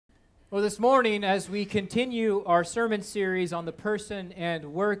Well, this morning, as we continue our sermon series on the person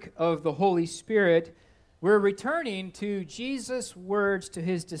and work of the Holy Spirit, we're returning to Jesus' words to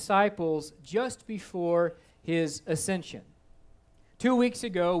his disciples just before his ascension. 2 weeks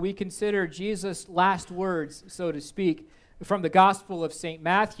ago, we considered Jesus' last words, so to speak, from the Gospel of St.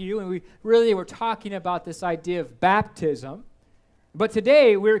 Matthew, and we really were talking about this idea of baptism. But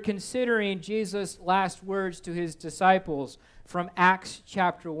today, we're considering Jesus' last words to his disciples from Acts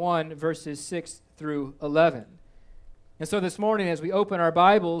chapter 1, verses 6 through 11. And so this morning, as we open our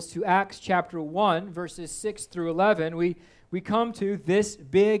Bibles to Acts chapter 1, verses 6 through 11, we come to this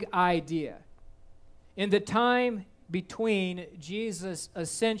big idea. In the time between Jesus'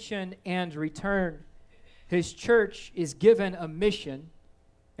 ascension and return, his church is given a mission,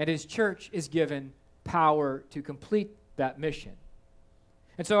 and his church is given power to complete that mission.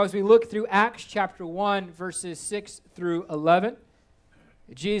 And so as we look through Acts chapter 1, verses 6 through 11,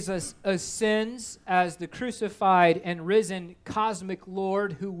 Jesus ascends as the crucified and risen cosmic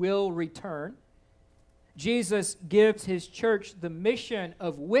Lord who will return. Jesus gives his church the mission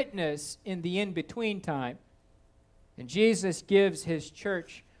of witness in the in-between time. And Jesus gives his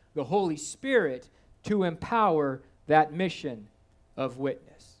church the Holy Spirit to empower that mission of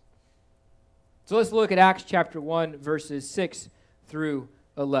witness. So let's look at Acts chapter 1, verses 6 through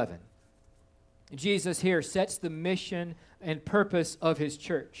 11. Jesus here sets the mission and purpose of his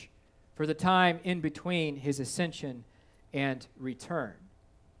church for the time in between his ascension and return.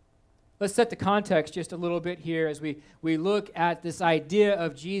 Let's set the context just a little bit here as we look at this idea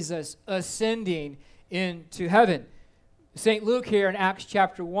of Jesus ascending into heaven. St. Luke here in Acts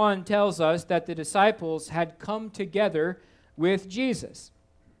chapter 1 tells us that the disciples had come together with Jesus.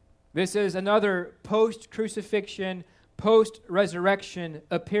 This is another post-crucifixion, post-resurrection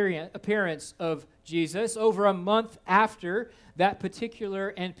appearance of Jesus over a month after that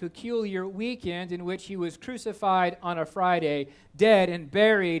particular and peculiar weekend in which he was crucified on a Friday, dead and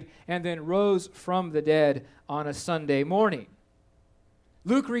buried, and then rose from the dead on a Sunday morning.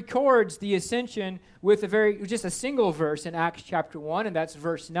 Luke records the ascension with just a single verse in Acts chapter 1, and that's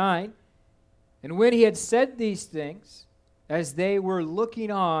verse 9. And when he had said these things, as they were looking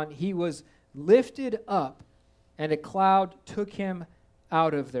on, he was lifted up, and a cloud took him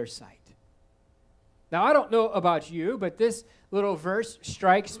out of their sight. Now, I don't know about you, but this little verse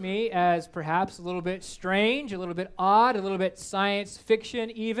strikes me as perhaps a little bit strange, a little bit odd, a little bit science fiction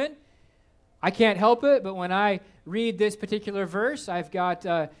even. I can't help it, but when I read this particular verse, I've got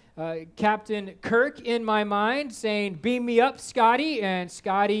Captain Kirk in my mind saying, "Beam me up, Scotty," and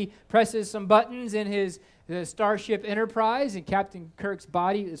Scotty presses some buttons in his Starship Enterprise, and Captain Kirk's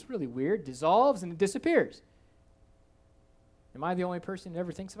body is really weird, dissolves and disappears. Am I the only person who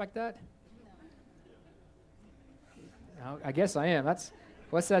ever thinks like that? No, I guess I am.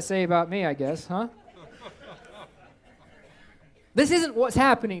 What's that say about me, I guess, huh? This isn't what's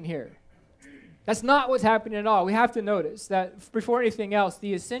happening here. That's not what's happening at all. We have to notice that before anything else,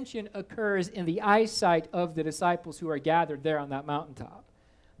 the ascension occurs in the eyesight of the disciples who are gathered there on that mountaintop.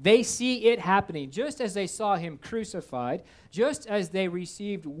 They see it happening just as they saw him crucified, just as they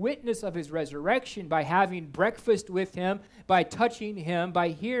received witness of his resurrection by having breakfast with him, by touching him, by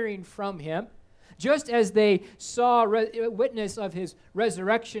hearing from him. Just as they saw witness of his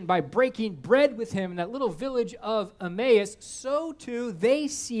resurrection by breaking bread with him in that little village of Emmaus, so too they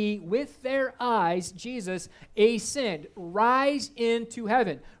see with their eyes Jesus ascend, rise into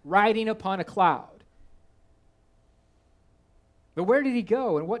heaven, riding upon a cloud. But where did he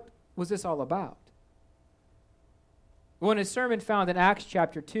go, and what was this all about? Well, in his sermon found in Acts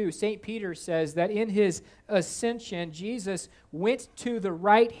chapter 2, St. Peter says that in his ascension, Jesus went to the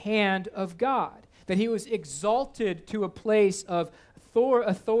right hand of God, that he was exalted to a place of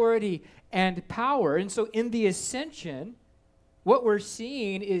authority and power. And so in the ascension, what we're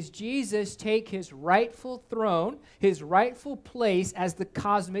seeing is Jesus take his rightful throne, his rightful place as the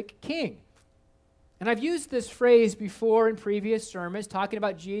cosmic king. And I've used this phrase before in previous sermons, talking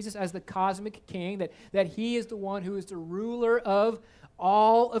about Jesus as the cosmic king, that he is the one who is the ruler of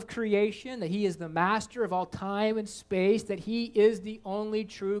all of creation, that he is the master of all time and space, that he is the only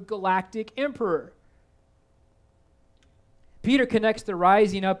true galactic emperor. Peter connects the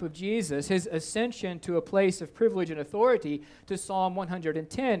rising up of Jesus, his ascension to a place of privilege and authority, to Psalm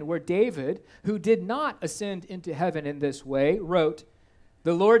 110, where David, who did not ascend into heaven in this way, wrote,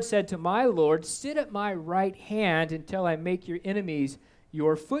 "The Lord said to my Lord, sit at my right hand until I make your enemies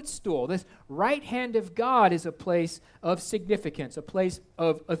your footstool. This right hand of God is a place of significance, a place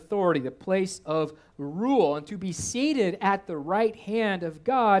of authority, a place of rule. And to be seated at the right hand of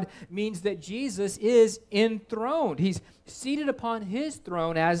God means that Jesus is enthroned. He's seated upon his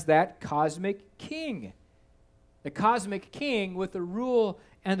throne as that cosmic king. The cosmic king with a rule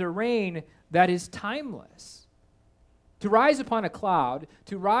and a reign that is timeless. To rise upon a cloud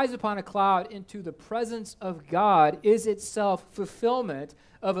into the presence of God is itself fulfillment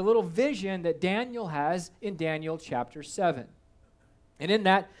of a little vision that Daniel has in Daniel chapter 7. And in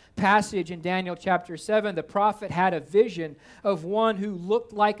that passage in Daniel chapter 7, the prophet had a vision of one who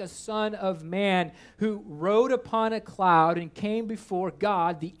looked like a son of man, who rode upon a cloud and came before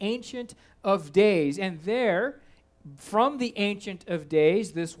God, the Ancient of Days. And there, from the Ancient of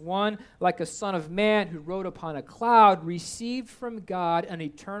Days, this one, like a son of man who rode upon a cloud, received from God an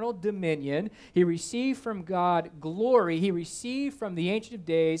eternal dominion. He received from God glory. He received from the Ancient of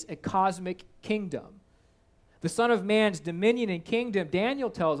Days a cosmic kingdom. The Son of Man's dominion and kingdom, Daniel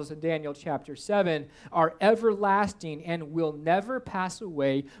tells us in Daniel chapter 7, are everlasting and will never pass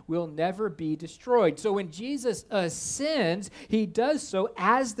away, will never be destroyed. So when Jesus ascends, he does so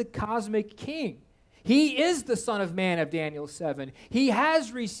as the cosmic king. He is the Son of Man of Daniel 7. He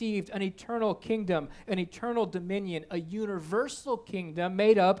has received an eternal kingdom, an eternal dominion, a universal kingdom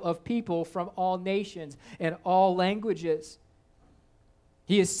made up of people from all nations and all languages.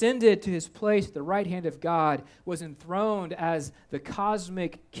 He ascended to his place at the right hand of God, was enthroned as the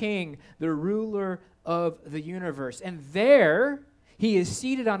cosmic king, the ruler of the universe. And there, he is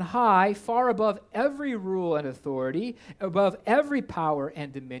seated on high, far above every rule and authority, above every power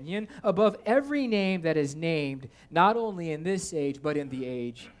and dominion, above every name that is named, not only in this age, but in the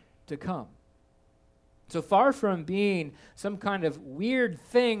age to come. So far from being some kind of weird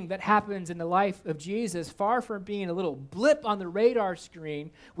thing that happens in the life of Jesus, far from being a little blip on the radar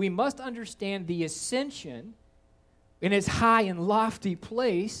screen, we must understand the ascension in its high and lofty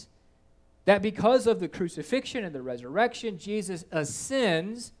place, that because of the crucifixion and the resurrection, Jesus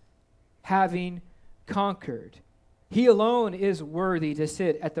ascends having conquered. He alone is worthy to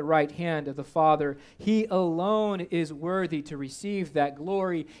sit at the right hand of the Father. He alone is worthy to receive that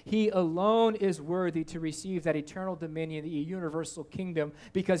glory. He alone is worthy to receive that eternal dominion, the universal kingdom,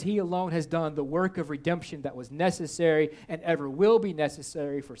 because he alone has done the work of redemption that was necessary and ever will be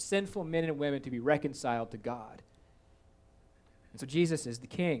necessary for sinful men and women to be reconciled to God. And so Jesus is the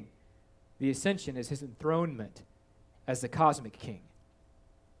king. The ascension is his enthronement as the cosmic king.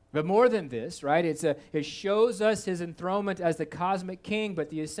 But more than this, right, it shows us his enthronement as the cosmic king, but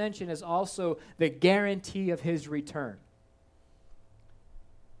the ascension is also the guarantee of his return.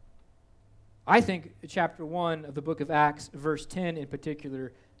 I think chapter 1 of the book of Acts, verse 10 in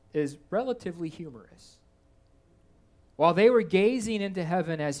particular, is relatively humorous. While they were gazing into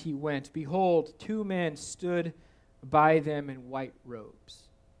heaven as he went, behold, two men stood by them in white robes.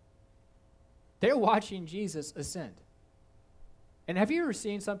 They're watching Jesus ascend. And have you ever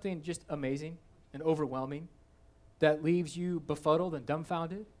seen something just amazing and overwhelming that leaves you befuddled and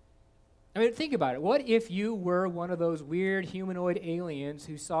dumbfounded? I mean, think about it. What if you were one of those weird humanoid aliens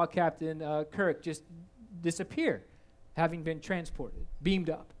who saw Captain Kirk just disappear, having been transported, beamed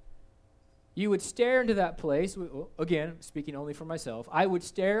up? You would stare into that place. Again, speaking only for myself, I would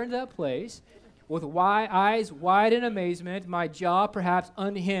stare into that place with eyes wide in amazement, my jaw perhaps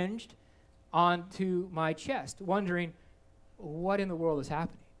unhinged onto my chest, wondering, what in the world is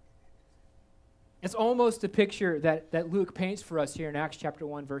happening? It's almost a picture that Luke paints for us here in Acts chapter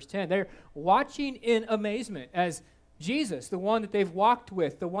 1, verse 10. They're watching in amazement as Jesus, the one that they've walked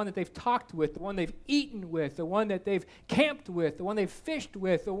with, the one that they've talked with, the one they've eaten with, the one that they've camped with, the one they've fished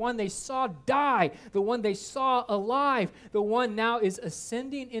with, the one they saw die, the one they saw alive, the one now is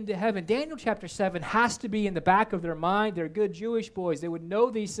ascending into heaven. Daniel chapter 7 has to be in the back of their mind. They're good Jewish boys. They would know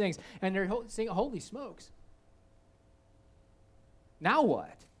these things. And they're saying, holy smokes. Now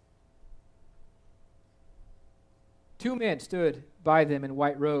what? Two men stood by them in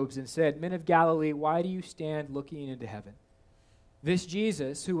white robes and said, Men of Galilee, why do you stand looking into heaven? This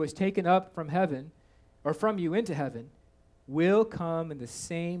Jesus, who was taken up from heaven, or from you into heaven, will come in the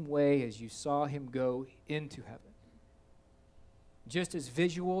same way as you saw him go into heaven. Just as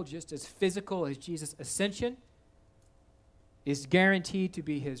visual, just as physical as Jesus' ascension is guaranteed to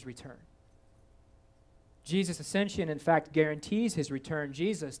be his return. Jesus' ascension, in fact, guarantees his return.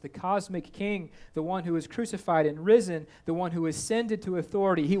 Jesus, the cosmic king, the one who is crucified and risen, the one who ascended to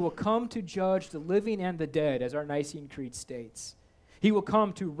authority, he will come to judge the living and the dead, as our Nicene Creed states. He will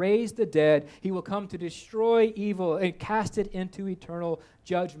come to raise the dead. He will come to destroy evil and cast it into eternal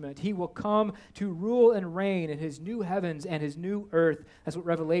judgment. He will come to rule and reign in his new heavens and his new earth. That's what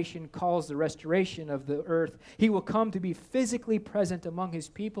Revelation calls the restoration of the earth. He will come to be physically present among his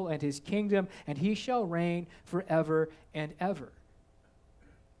people and his kingdom, and he shall reign forever and ever.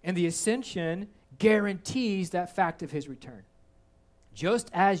 And the ascension guarantees that fact of his return.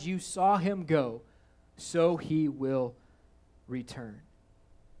 Just as you saw him go, so he will return.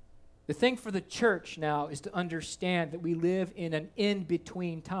 The thing for the church now is to understand that we live in an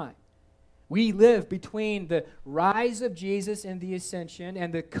in-between time. We live between the rise of Jesus and the ascension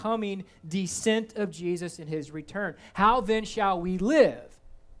and the coming descent of Jesus in his return. How then shall we live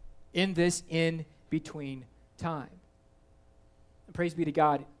in this in-between time? And praise be to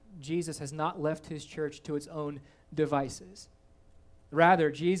God, Jesus has not left his church to its own devices.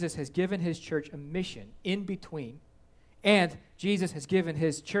 Rather, Jesus has given his church a mission in between, and Jesus has given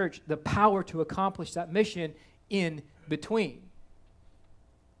his church the power to accomplish that mission in between.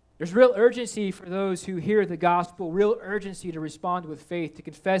 There's real urgency for those who hear the gospel, real urgency to respond with faith, to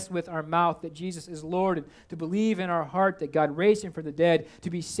confess with our mouth that Jesus is Lord, and to believe in our heart that God raised him from the dead, to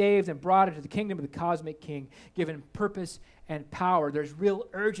be saved and brought into the kingdom of the cosmic King, given purpose and power. There's real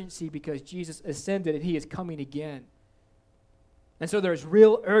urgency because Jesus ascended and he is coming again. And so there's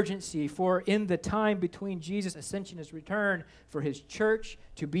real urgency for in the time between Jesus' ascension and his return for his church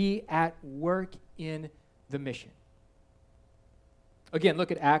to be at work in the mission. Again,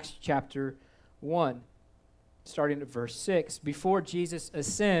 look at Acts chapter 1, starting at verse 6. Before Jesus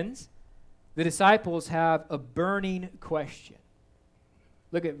ascends, the disciples have a burning question.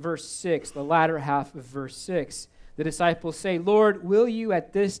 Look at verse 6, the latter half of verse 6. The disciples say, "Lord, will you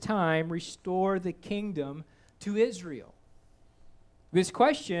at this time restore the kingdom to Israel?" This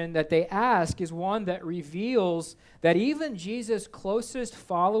question that they ask is one that reveals that even Jesus' closest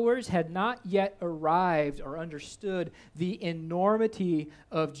followers had not yet arrived or understood the enormity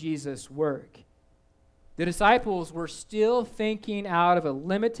of Jesus' work. The disciples were still thinking out of a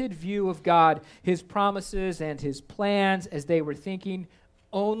limited view of God, his promises and his plans, as they were thinking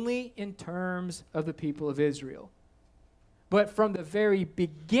only in terms of the people of Israel. But from the very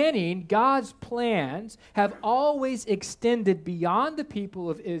beginning, God's plans have always extended beyond the people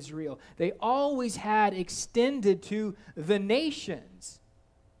of Israel. They always had extended to the nations.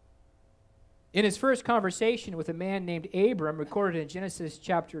 In his first conversation with a man named Abram, recorded in Genesis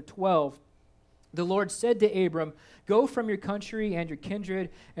chapter 12, the Lord said to Abram, "Go from your country and your kindred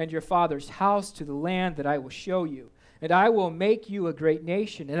and your father's house to the land that I will show you. And I will make you a great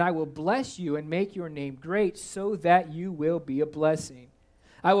nation, and I will bless you and make your name great so that you will be a blessing.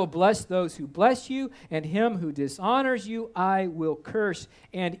 I will bless those who bless you, and him who dishonors you I will curse.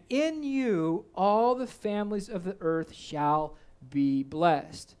 And in you all the families of the earth shall be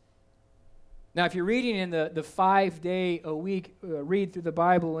blessed." Now, if you're reading in the 5-day-a-week read through the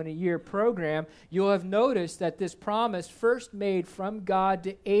Bible in a year program, you'll have noticed that this promise first made from God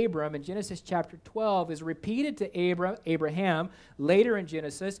to Abram in Genesis chapter 12 is repeated to Abraham later in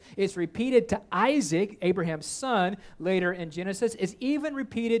Genesis. It's repeated to Isaac, Abraham's son, later in Genesis. It's even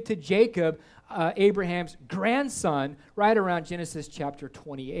repeated to Jacob, Abraham's grandson, right around Genesis chapter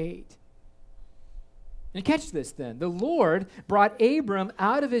 28. And catch this then. The Lord brought Abram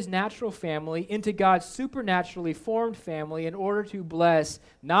out of his natural family into God's supernaturally formed family in order to bless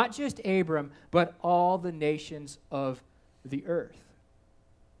not just Abram, but all the nations of the earth.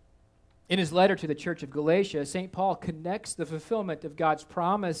 In his letter to the church of Galatia, St. Paul connects the fulfillment of God's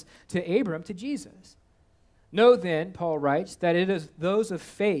promise to Abram to Jesus. "Know then," Paul writes, "that it is those of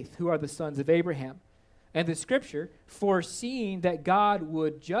faith who are the sons of Abraham. And the Scripture, foreseeing that God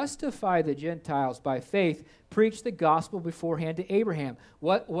would justify the Gentiles by faith, preached the gospel beforehand to Abraham."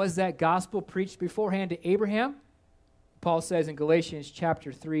 What was that gospel preached beforehand to Abraham? Paul says in Galatians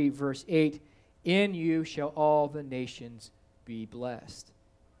chapter 3, verse 8, "In you shall all the nations be blessed."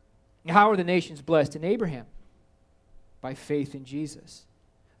 How are the nations blessed in Abraham? By faith in Jesus,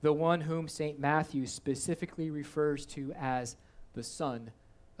 the one whom St. Matthew specifically refers to as the son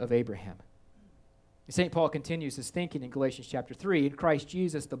of Abraham. St. Paul continues his thinking in Galatians chapter 3. "In Christ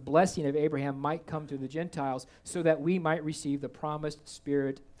Jesus, the blessing of Abraham might come to the Gentiles so that we might receive the promised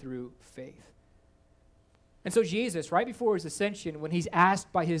Spirit through faith." And so Jesus, right before his ascension, when he's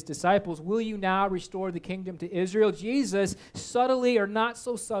asked by his disciples, will you now restore the kingdom to Israel? Jesus, subtly or not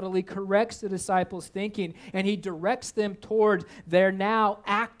so subtly, corrects the disciples' thinking, and he directs them toward their now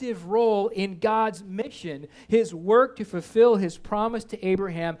active role in God's mission, his work to fulfill his promise to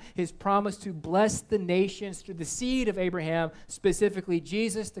Abraham, his promise to bless the nations through the seed of Abraham, specifically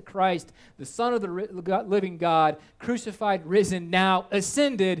Jesus the Christ, the Son of the living God, crucified, risen, now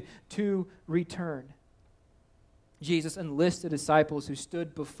ascended to return. Jesus enlists the disciples who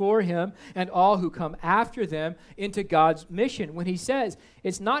stood before him and all who come after them into God's mission when he says,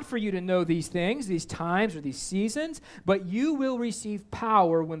 it's not for you to know these things, these times or these seasons, but you will receive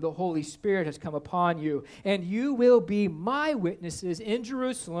power when the Holy Spirit has come upon you, and you will be my witnesses in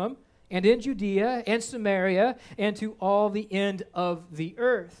Jerusalem and in Judea and Samaria and to all the end of the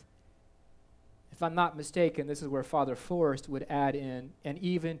earth. If I'm not mistaken, this is where Father Forrest would add in, and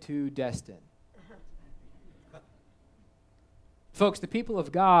even to Destin. Folks, the people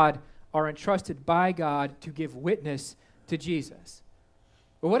of God are entrusted by God to give witness to Jesus.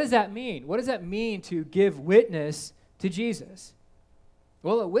 But what does that mean? What does that mean to give witness to Jesus?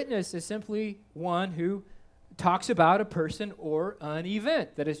 Well, a witness is simply one who talks about a person or an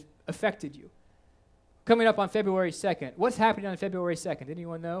event that has affected you. Coming up on February 2nd. What's happening on February 2nd?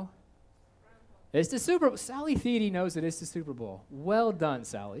 Anyone know? It's the Super Bowl. Sally Thiede knows that it's the Super Bowl. Well done,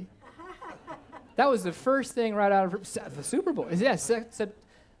 Sally. That was the first thing right out of the Super Bowl. Yes,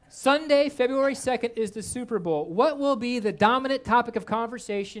 Sunday, February 2nd is the Super Bowl. What will be the dominant topic of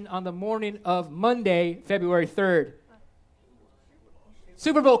conversation on the morning of Monday, February 3rd?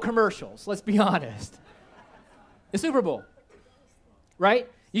 Super Bowl commercials, let's be honest. The Super Bowl, right?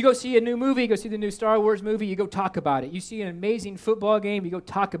 You go see a new movie, you go see the new Star Wars movie, you go talk about it. You see an amazing football game, you go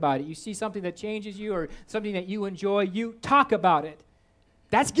talk about it. You see something that changes you or something that you enjoy, you talk about it.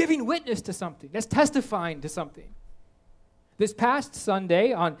 That's giving witness to something. That's testifying to something. This past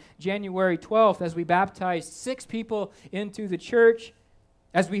Sunday, on January 12th, as we baptized 6 people into the church,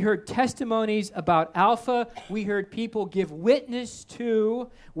 as we heard testimonies about Alpha, we heard people give witness to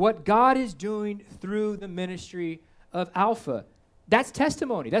what God is doing through the ministry of Alpha. That's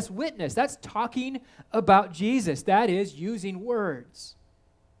testimony. That's witness. That's talking about Jesus. That is using words.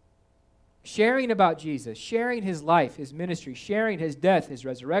 Sharing about Jesus, sharing his life, his ministry, sharing his death, his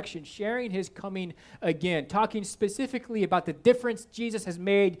resurrection, sharing his coming again, talking specifically about the difference Jesus has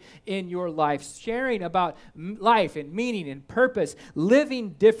made in your life, sharing about life and meaning and purpose,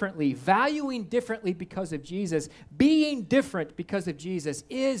 living differently, valuing differently because of Jesus, being different because of Jesus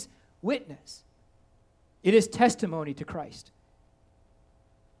is witness. It is testimony to Christ.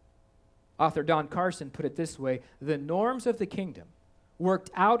 Author Don Carson put it this way: the norms of the kingdom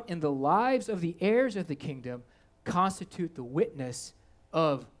worked out in the lives of the heirs of the kingdom constitute the witness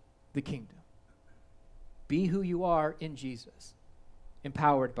of the kingdom. Be who you are in Jesus,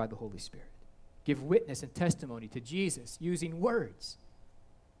 empowered by the Holy Spirit. Give witness and testimony to Jesus using words.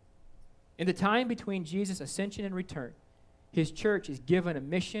 In the time between Jesus' ascension and return, his church is given a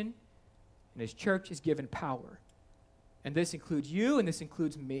mission, and his church is given power. And this includes you, and this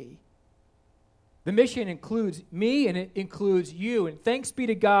includes me. The mission includes me and it includes you. And thanks be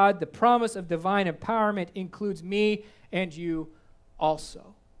to God, the promise of divine empowerment includes me and you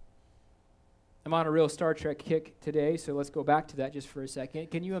also. I'm on a real Star Trek kick today, so let's go back to that just for a second.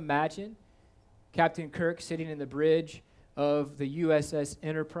 Can you imagine Captain Kirk sitting in the bridge of the USS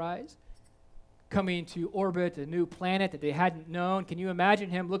Enterprise, coming to orbit a new planet that they hadn't known? Can you imagine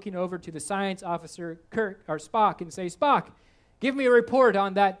him looking over to the science officer, Kirk, or Spock, and say, Spock, give me a report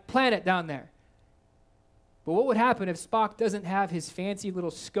on that planet down there. But what would happen if Spock doesn't have his fancy little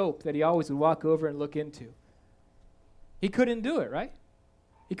scope that he always would walk over and look into? He couldn't do it, right?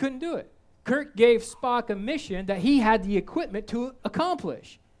 He couldn't do it. Kirk gave Spock a mission that he had the equipment to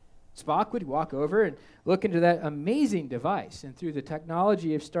accomplish. Spock would walk over and look into that amazing device, and through the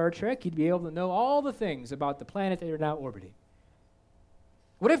technology of Star Trek, he'd be able to know all the things about the planet they are now orbiting.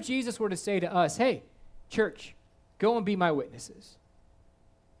 What if Jesus were to say to us, hey, church, go and be my witnesses,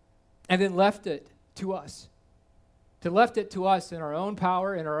 and then left it to us? Left it to us in our own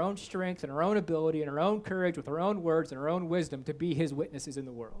power, in our own strength, in our own ability, in our own courage, with our own words and our own wisdom to be his witnesses in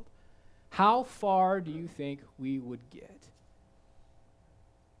the world. How far do you think we would get?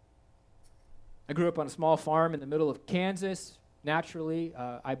 I grew up on a small farm in the middle of Kansas. Naturally,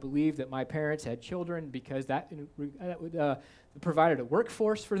 I believe that my parents had children because that provided a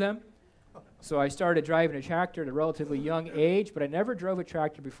workforce for them. So I started driving a tractor at a relatively young age, but I never drove a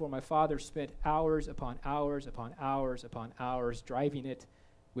tractor before my father spent hours upon hours upon hours upon hours driving it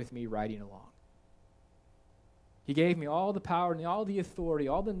with me riding along. He gave me all the power and all the authority,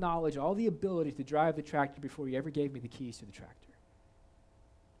 all the knowledge, all the ability to drive the tractor before he ever gave me the keys to the tractor.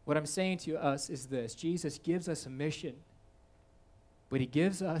 What I'm saying to us is this: Jesus gives us a mission, but he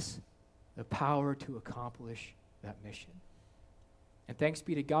gives us the power to accomplish that mission. And thanks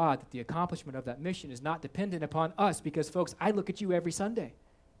be to God that the accomplishment of that mission is not dependent upon us, because, folks, I look at you every Sunday.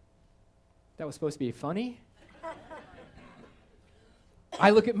 That was supposed to be funny.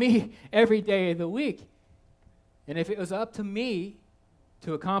 I look at me every day of the week. And if it was up to me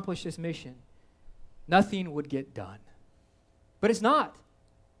to accomplish this mission, nothing would get done. But it's not.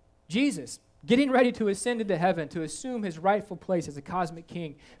 Jesus, getting ready to ascend into heaven, to assume his rightful place as a cosmic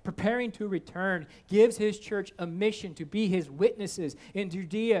king, preparing to return, gives his church a mission to be his witnesses in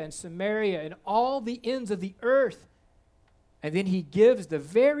Judea and Samaria and all the ends of the earth. And then he gives the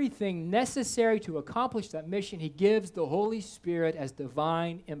very thing necessary to accomplish that mission. He gives the Holy Spirit as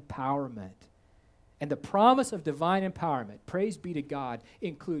divine empowerment. And the promise of divine empowerment, praise be to God,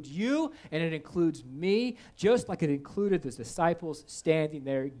 includes you and it includes me, just like it included the disciples standing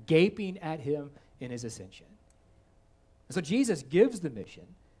there gaping at him in his ascension. And so Jesus gives the mission,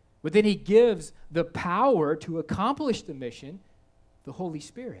 but then he gives the power to accomplish the mission, the Holy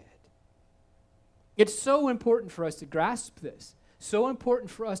Spirit. It's so important for us to grasp this, so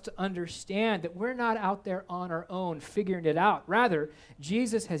important for us to understand that we're not out there on our own figuring it out. Rather,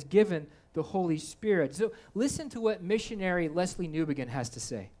 Jesus has given the Holy Spirit. So listen to what missionary Leslie Newbegin has to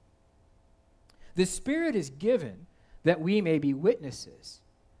say. The Spirit is given that we may be witnesses,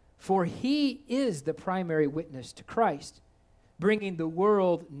 for he is the primary witness to Christ, bringing the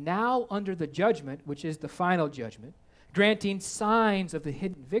world now under the judgment, which is the final judgment, granting signs of the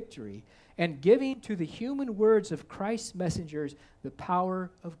hidden victory, and giving to the human words of Christ's messengers the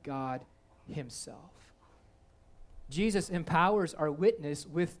power of God himself. Jesus empowers our witness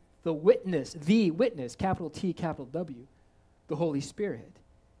with the witness, capital T, capital W, the Holy Spirit.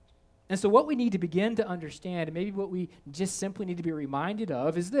 And so what we need to begin to understand, and maybe what we just simply need to be reminded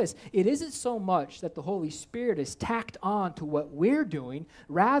of, is this: it isn't so much that the Holy Spirit is tacked on to what we're doing,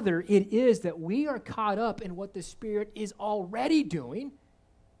 rather it is that we are caught up in what the Spirit is already doing,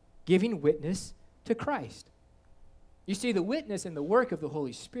 giving witness to Christ. You see, the witness and the work of the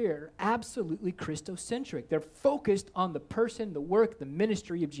Holy Spirit are absolutely Christocentric. They're focused on the person, the work, the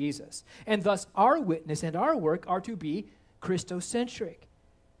ministry of Jesus. And thus, our witness and our work are to be Christocentric.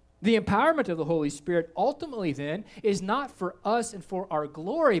 The empowerment of the Holy Spirit ultimately, then, is not for us and for our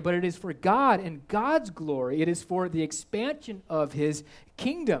glory, but it is for God and God's glory. It is for the expansion of his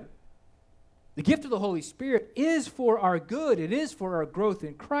kingdom. The gift of the Holy Spirit is for our good. It is for our growth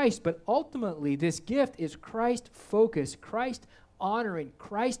in Christ. But ultimately, this gift is Christ-focused, Christ-honoring,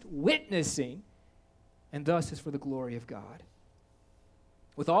 Christ-witnessing, and thus is for the glory of God.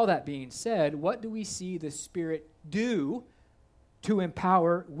 With all that being said, what do we see the Spirit do to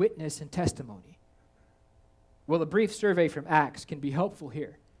empower witness and testimony? Well, a brief survey from Acts can be helpful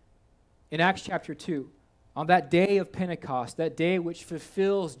here. In Acts chapter 2, on that day of Pentecost, that day which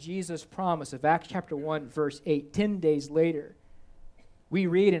fulfills Jesus' promise of Acts chapter 1, verse 8, 10 days later, we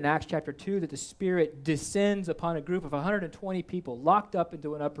read in Acts chapter 2 that the Spirit descends upon a group of 120 people locked up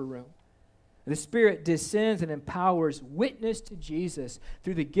into an upper room. The Spirit descends and empowers witness to Jesus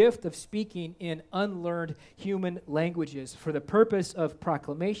through the gift of speaking in unlearned human languages for the purpose of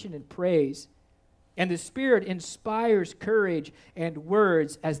proclamation and praise. And the Spirit inspires courage and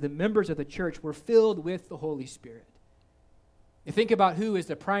words as the members of the church were filled with the Holy Spirit. You think about who is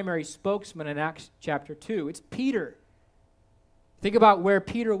the primary spokesman in Acts chapter 2. It's Peter. Think about where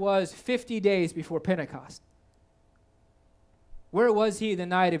Peter was 50 days before Pentecost. Where was he the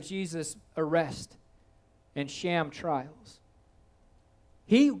night of Jesus' arrest and sham trials?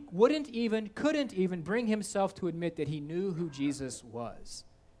 He couldn't even bring himself to admit that he knew who Jesus was.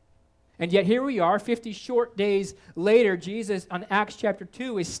 And yet here we are, 50 short days later, Jesus, on Acts chapter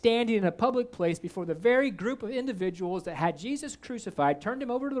 2, is standing in a public place before the very group of individuals that had Jesus crucified, turned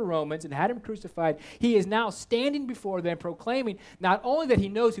him over to the Romans, and had him crucified. He is now standing before them, proclaiming not only that he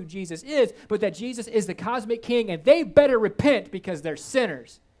knows who Jesus is, but that Jesus is the cosmic king, and they better repent because they're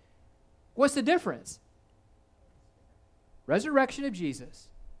sinners. What's the difference? Resurrection of Jesus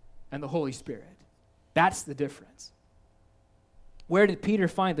and the Holy Spirit. That's the difference. Where did Peter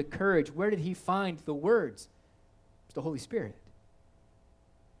find the courage? Where did he find the words? It's the Holy Spirit.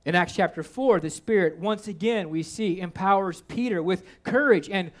 In Acts chapter 4, the Spirit, once again, we see, empowers Peter with courage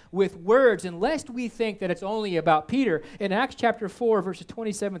and with words. And lest we think that it's only about Peter, in Acts chapter 4, verses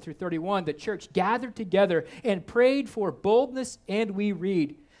 27 through 31, the church gathered together and prayed for boldness, and we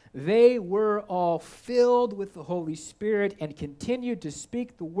read, they were all filled with the Holy Spirit and continued to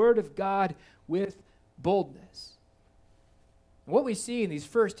speak the word of God with boldness. And what we see in these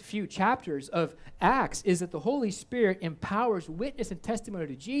first few chapters of Acts is that the Holy Spirit empowers witness and testimony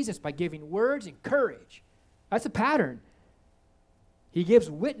to Jesus by giving words and courage. That's a pattern. He gives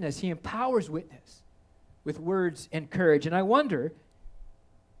witness, he empowers witness with words and courage. And I wonder,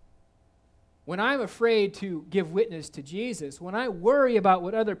 when I'm afraid to give witness to Jesus, when I worry about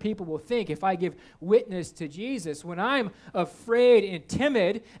what other people will think if I give witness to Jesus, when I'm afraid and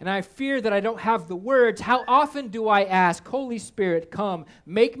timid and I fear that I don't have the words, how often do I ask, Holy Spirit, come,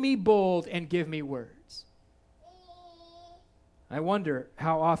 make me bold and give me words? I wonder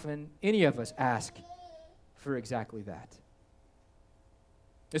how often any of us ask for exactly that.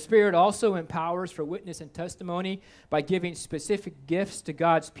 The Spirit also empowers for witness and testimony by giving specific gifts to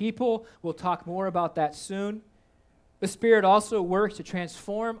God's people. We'll talk more about that soon. The Spirit also works to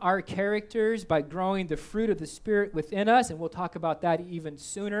transform our characters by growing the fruit of the Spirit within us, and we'll talk about that even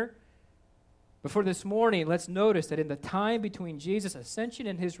sooner. But for this morning, let's notice that in the time between Jesus' ascension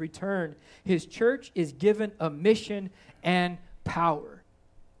and his return, his church is given a mission and power,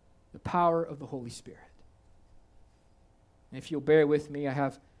 the power of the Holy Spirit. And if you'll bear with me, I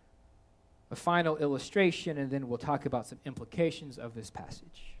have a final illustration, and then we'll talk about some implications of this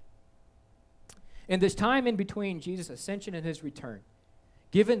passage. In this time in between Jesus' ascension and his return,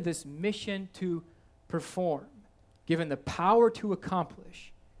 given this mission to perform, given the power to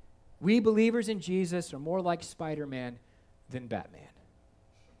accomplish, we believers in Jesus are more like Spider-Man than Batman.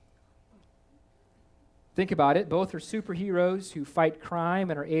 Think about it. Both are superheroes who fight crime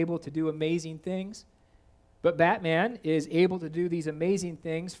and are able to do amazing things. But Batman is able to do these amazing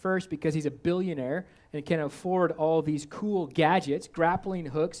things first because he's a billionaire and can afford all these cool gadgets, grappling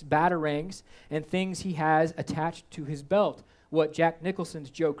hooks, batarangs, and things he has attached to his belt, what Jack Nicholson's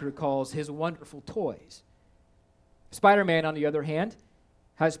Joker calls his wonderful toys. Spider-Man, on the other hand,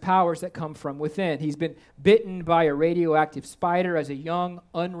 has powers that come from within. He's been bitten by a radioactive spider as a young,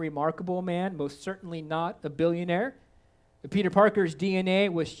 unremarkable man, most certainly not a billionaire. Peter Parker's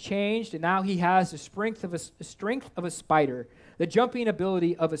DNA was changed, and now he has the strength of a spider, the jumping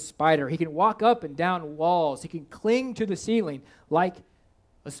ability of a spider. He can walk up and down walls. He can cling to the ceiling like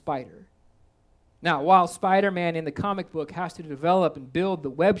a spider. Now, while Spider-Man in the comic book has to develop and build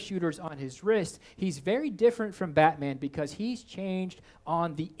the web shooters on his wrist, he's very different from Batman because he's changed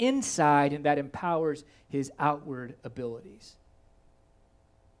on the inside, and that empowers his outward abilities.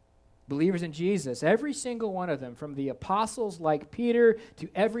 Believers in Jesus, every single one of them, from the apostles like Peter to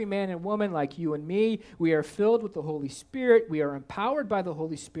every man and woman like you and me, we are filled with the Holy Spirit. We are empowered by the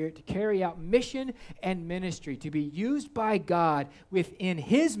Holy Spirit to carry out mission and ministry, to be used by God within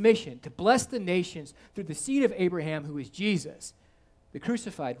his mission to bless the nations through the seed of Abraham, who is Jesus, the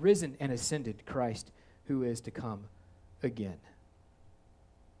crucified, risen, and ascended Christ who is to come again.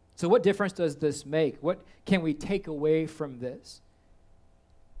 So what difference does this make? What can we take away from this?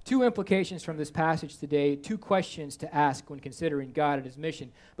 Two implications from this passage today, two questions to ask when considering God and his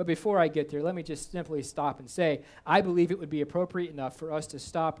mission. But before I get there, let me just simply stop and say, I believe it would be appropriate enough for us to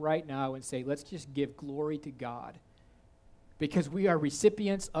stop right now and say, let's just give glory to God, because we are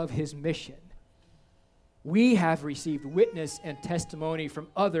recipients of his mission. We have received witness and testimony from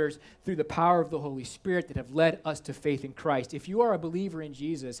others through the power of the Holy Spirit that have led us to faith in Christ. If you are a believer in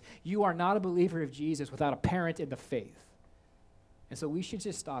Jesus, you are not a believer of Jesus without a parent in the faith. And so we should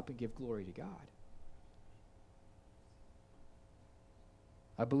just stop and give glory to God.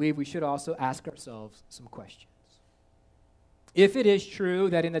 I believe we should also ask ourselves some questions. If it is true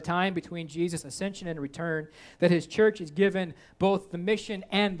that in the time between Jesus' ascension and return, that his church is given both the mission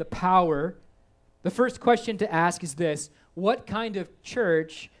and the power, the first question to ask is this: what kind of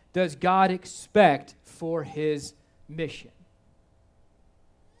church does God expect for his mission?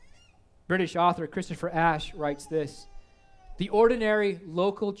 British author Christopher Ash writes this: the ordinary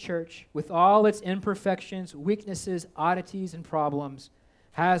local church, with all its imperfections, weaknesses, oddities, and problems,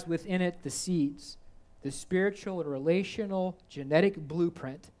 has within it the seeds, the spiritual and relational genetic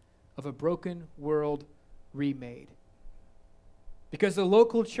blueprint of a broken world remade. Because the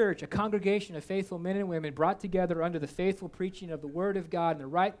local church, a congregation of faithful men and women brought together under the faithful preaching of the Word of God and the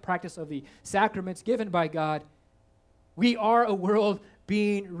right practice of the sacraments given by God, we are a world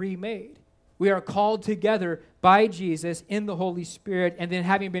being remade. We are called together by Jesus in the Holy Spirit, and then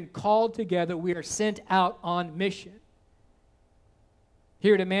having been called together, we are sent out on mission.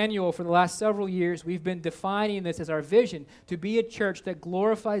 Here at Emmanuel, for the last several years, we've been defining this as our vision, to be a church that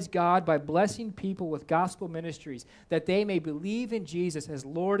glorifies God by blessing people with gospel ministries, that they may believe in Jesus as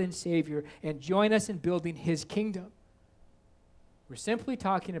Lord and Savior and join us in building his kingdom. We're simply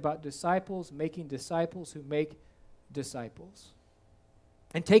talking about disciples making disciples who make disciples.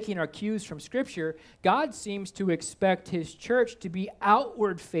 And taking our cues from Scripture, God seems to expect his church to be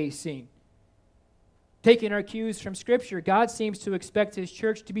outward-facing. Taking our cues from Scripture, God seems to expect his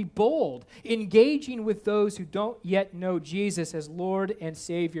church to be bold, engaging with those who don't yet know Jesus as Lord and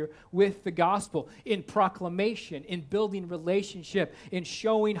Savior with the gospel, in proclamation, in building relationship, in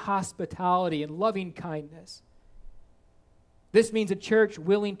showing hospitality and loving kindness. This means a church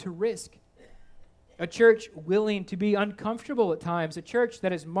willing to risk, a church willing to be uncomfortable at times, a church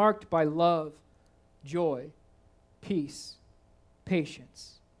that is marked by love, joy, peace,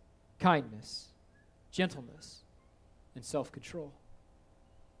 patience, kindness, gentleness, and self-control.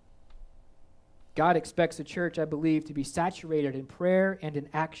 God expects the church, I believe, to be saturated in prayer and in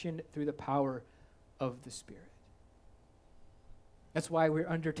action through the power of the Spirit. That's why we're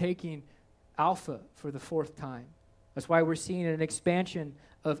undertaking Alpha for the 4th time. That's why we're seeing an expansion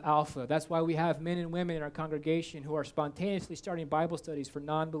of Alpha. That's why we have men and women in our congregation who are spontaneously starting Bible studies for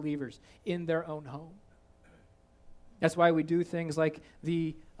non-believers in their own home. That's why we do things like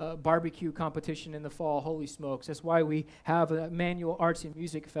the barbecue competition in the fall, Holy Smokes. That's why we have a Manual Arts and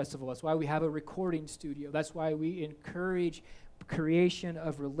Music Festival. That's why we have a recording studio. That's why we encourage creation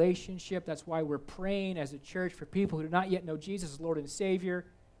of relationship. That's why we're praying as a church for people who do not yet know Jesus as Lord and Savior.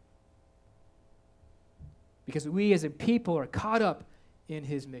 Because we as a people are caught up in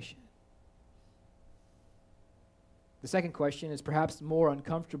his mission. The second question is perhaps more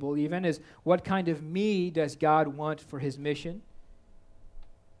uncomfortable even, is what kind of me does God want for his mission?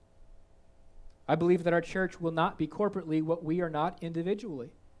 I believe that our church will not be corporately what we are not individually.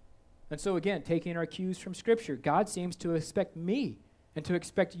 And so again, taking our cues from Scripture, God seems to expect me and to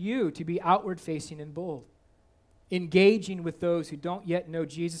expect you to be outward-facing and bold, engaging with those who don't yet know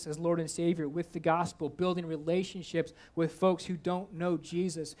Jesus as Lord and Savior with the gospel, building relationships with folks who don't know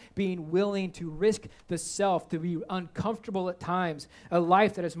Jesus, being willing to risk the self, to be uncomfortable at times, a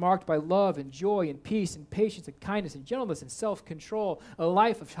life that is marked by love and joy and peace and patience and kindness and gentleness and self-control, a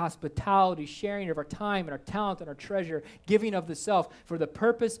life of hospitality, sharing of our time and our talent and our treasure, giving of the self for the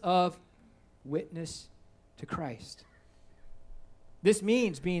purpose of witness to Christ. This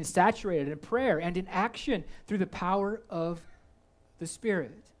means being saturated in prayer and in action through the power of the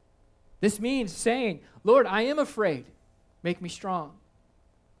Spirit. This means saying, Lord, I am afraid. Make me strong.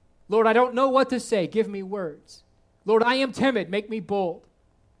 Lord, I don't know what to say. Give me words. Lord, I am timid. Make me bold.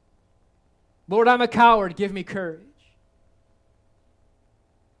 Lord, I'm a coward. Give me courage.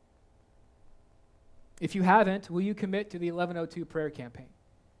 If you haven't, will you commit to the 1102 prayer campaign?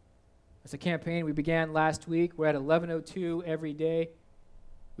 It's a campaign we began last week. We're at 1102 every day.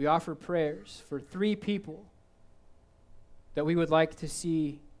 We offer prayers for 3 people that we would like to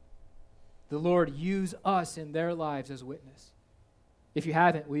see the Lord use us in their lives as witness. If you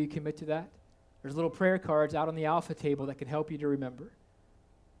haven't, will you commit to that? There's little prayer cards out on the Alpha table that can help you to remember.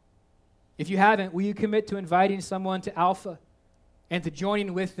 If you haven't, will you commit to inviting someone to Alpha and to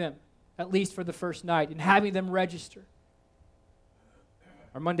joining with them, at least for the first night, and having them register?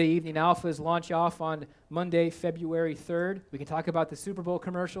 Our Monday evening Alphas launch off on Monday, February 3rd. We can talk about the Super Bowl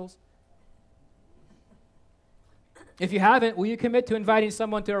commercials. If you haven't, will you commit to inviting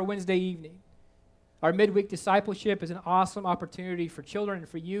someone to our Wednesday evening? Our midweek discipleship is an awesome opportunity for children and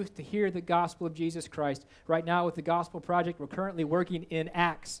for youth to hear the gospel of Jesus Christ. Right now with the Gospel Project, we're currently working in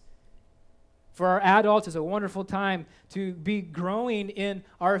Acts. For our adults, it's a wonderful time to be growing in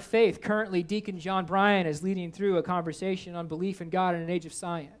our faith. Currently, Deacon John Bryan is leading through a conversation on belief in God in an age of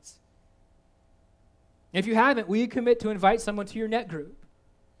science. If you haven't, will you commit to invite someone to your net group?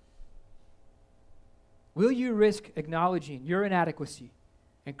 Will you risk acknowledging your inadequacy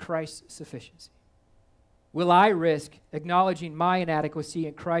and Christ's sufficiency? Will I risk acknowledging my inadequacy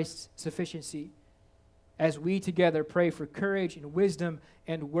and Christ's sufficiency as we together pray for courage and wisdom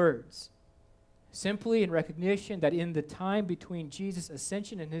and words? Simply in recognition that in the time between Jesus'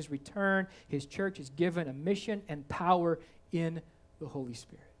 ascension and his return, his church is given a mission and power in the Holy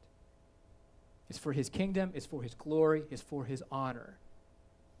Spirit. It's for his kingdom, it's for his glory, it's for his honor.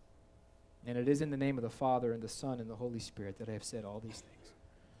 And it is in the name of the Father and the Son and the Holy Spirit that I have said all these things.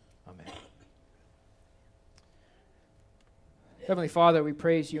 Amen. Heavenly Father, we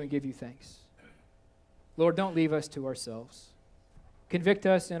praise you and give you thanks. Lord, don't leave us to ourselves. Convict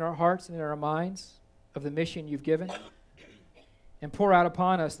us in our hearts and in our minds of the mission you've given, and pour out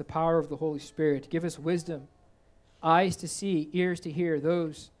upon us the power of the Holy Spirit. Give us wisdom, eyes to see, ears to hear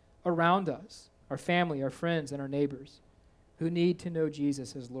those around us, our family, our friends, and our neighbors who need to know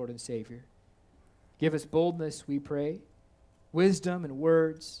Jesus as Lord and Savior. Give us boldness, we pray, wisdom and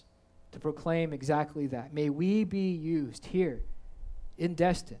words to proclaim exactly that. May we be used here in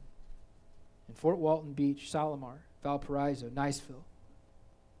Destin, in Fort Walton Beach, Salomar, Valparaiso, Niceville,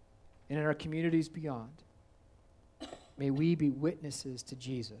 and in our communities beyond. May we be witnesses to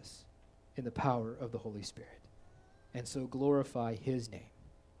Jesus in the power of the Holy Spirit, and so glorify his name.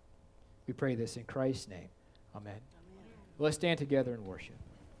 We pray this in Christ's name. Amen. Let's stand together and worship.